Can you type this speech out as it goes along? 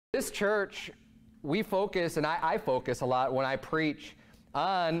This church, we focus, and I focus a lot when I preach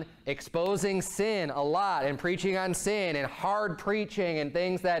on exposing sin a lot, and preaching on sin and hard preaching and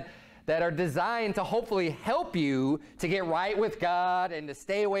things that are designed to hopefully help you to get right with God and to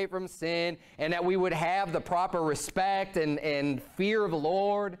stay away from sin, and that we would have the proper respect and fear of the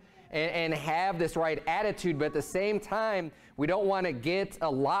Lord and have this right attitude. But at the same time, we don't want to get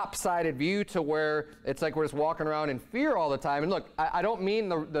a lopsided view to where it's like we're just walking around in fear all the time. And look, I don't mean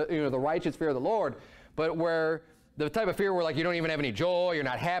the righteous fear of the Lord, but where the type of fear where like you don't even have any joy, you're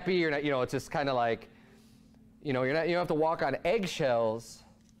not happy, you're not, it's just kind of like, you don't have to walk on eggshells.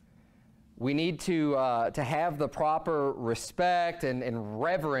 We need to have the proper respect and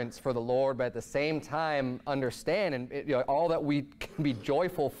reverence for the Lord, but at the same time understand and all that we can be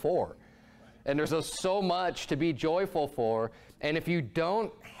joyful for. And there's so much to be joyful for. And if you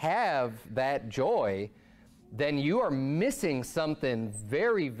don't have that joy, then you are missing something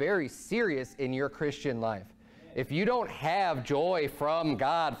very, very serious in your Christian life. If you don't have joy from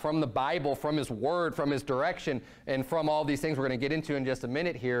God, from the Bible, from His Word, from His direction, and from all these things we're going to get into in just a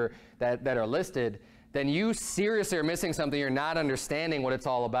minute here that are listed, then you seriously are missing something. You're not understanding what it's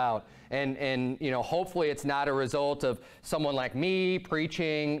all about. And hopefully it's not a result of someone like me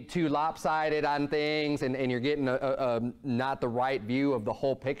preaching too lopsided on things, and you're getting a not the right view of the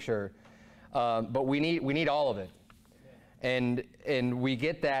whole picture. But we need all of it. And we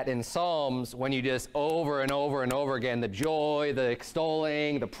get that in Psalms when you just over and over and over again, the joy, the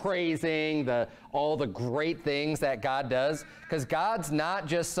extolling, the praising, all the great things that God does. Because God's not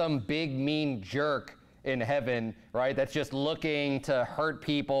just some big mean jerk in heaven, right? That's just looking to hurt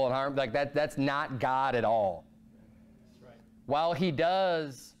people and harm. Like that's not God at all. That's right. While He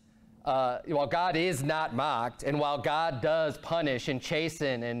does, while God is not mocked, and while God does punish and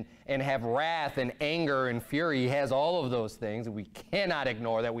chasten and have wrath and anger and fury, He has all of those things, and we cannot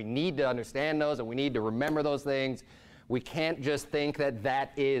ignore that. We need to understand those, and we need to remember those things. We can't just think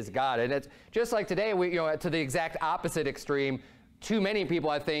that is God. And it's just like today, to the exact opposite extreme. Too many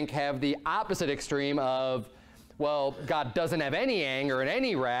people, I think, have the opposite extreme of, well, God doesn't have any anger and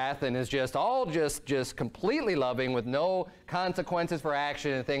any wrath and is just just completely loving with no consequences for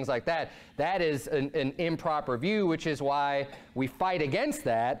action and things like that. That is an improper view, which is why we fight against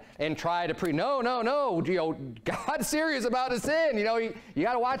that and try to no, God's serious about His sin. You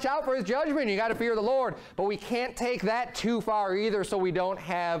got to watch out for His judgment. You got to fear the Lord. But we can't take that too far either, so we don't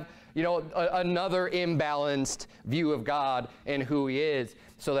have another imbalanced view of God and who He is,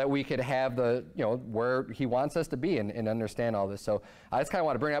 so that we could have where He wants us to be and understand all this. So I just kind of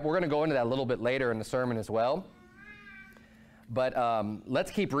want to bring it up. We're going to go into that a little bit later in the sermon as well. But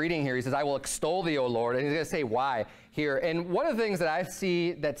let's keep reading here. He says, I will extol Thee, O Lord. And He's going to say why here. And one of the things that I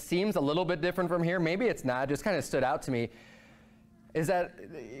see that seems a little bit different from here, maybe it's not, just kind of stood out to me, is that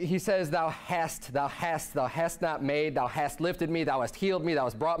he says, thou hast not made, thou hast lifted me, thou hast healed me, thou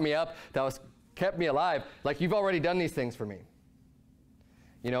hast brought me up, thou hast kept me alive. Like you've already done these things for me.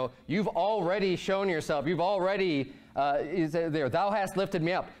 You've already shown yourself. You've already, thou hast lifted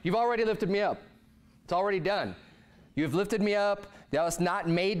me up. You've already lifted me up. It's already done. You've lifted me up. Thou hast not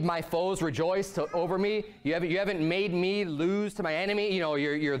made my foes rejoice over me. You haven't made me lose to my enemy.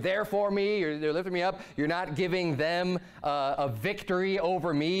 You're there for me. You're lifting me up. You're not giving them a victory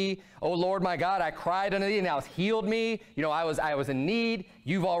over me. Oh Lord, my God, I cried unto Thee, and Thou hast healed me. I was in need.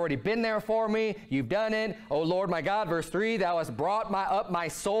 You've already been there for me. You've done it. Oh Lord, my God, verse 3, Thou hast brought up my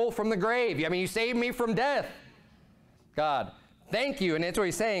soul from the grave. You saved me from death. God, thank you. And that's what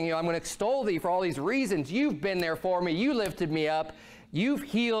He's saying. I'm going to extol Thee for all these reasons. You've been there for me. You lifted me up. You've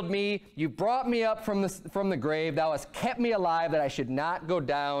healed me. You brought me up from the grave. Thou hast kept me alive, that I should not go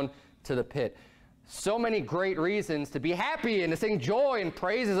down to the pit. So many great reasons to be happy and to sing joy and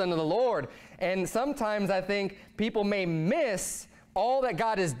praises unto the Lord. And sometimes I think people may miss all that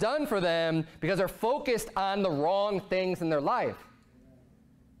God has done for them because they're focused on the wrong things in their life.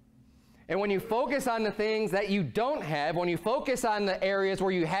 And when you focus on the things that you don't have, when you focus on the areas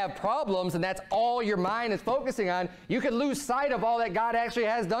where you have problems and that's all your mind is focusing on, you can lose sight of all that God actually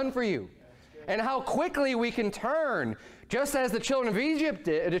has done for you. And how quickly we can turn, just as the children of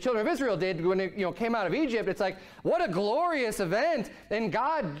Israel did when they came out of Egypt. It's like, what a glorious event. And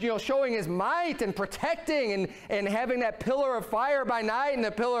God showing His might and protecting and having that pillar of fire by night and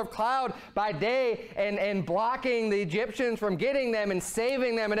the pillar of cloud by day and blocking the Egyptians from getting them and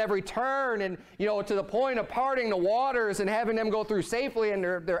saving them at every turn, and to the point of parting the waters and having them go through safely and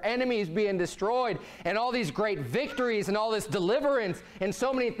their enemies being destroyed, and all these great victories and all this deliverance and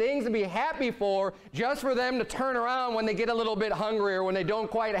so many things to be happy for, just for them to turn around when they get a little bit hungrier, when they don't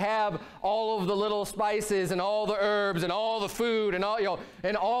quite have all of the little spices and all the herbs and all the food and all, you know,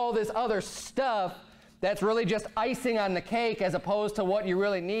 and all this other stuff that's really just icing on the cake as opposed to what you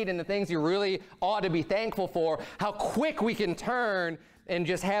really need and the things you really ought to be thankful for, how quick we can turn and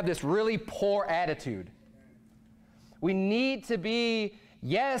just have this really poor attitude. We need to be,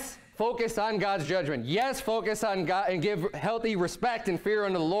 yes, focus on God's judgment. Yes, focus on God and give healthy respect and fear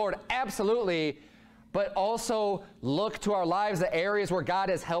unto the Lord. Absolutely. But also look to our lives, the areas where God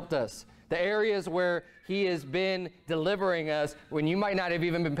has helped us, the areas where he has been delivering us when you might not have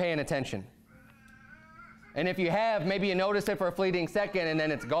even been paying attention. And if you have, maybe you notice it for a fleeting second and then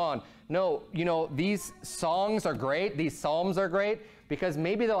it's gone. No, you know, these songs are great. These psalms are great because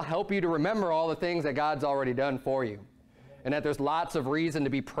maybe they'll help you to remember all the things that God's already done for you. And that there's lots of reason to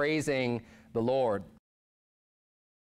be praising the Lord.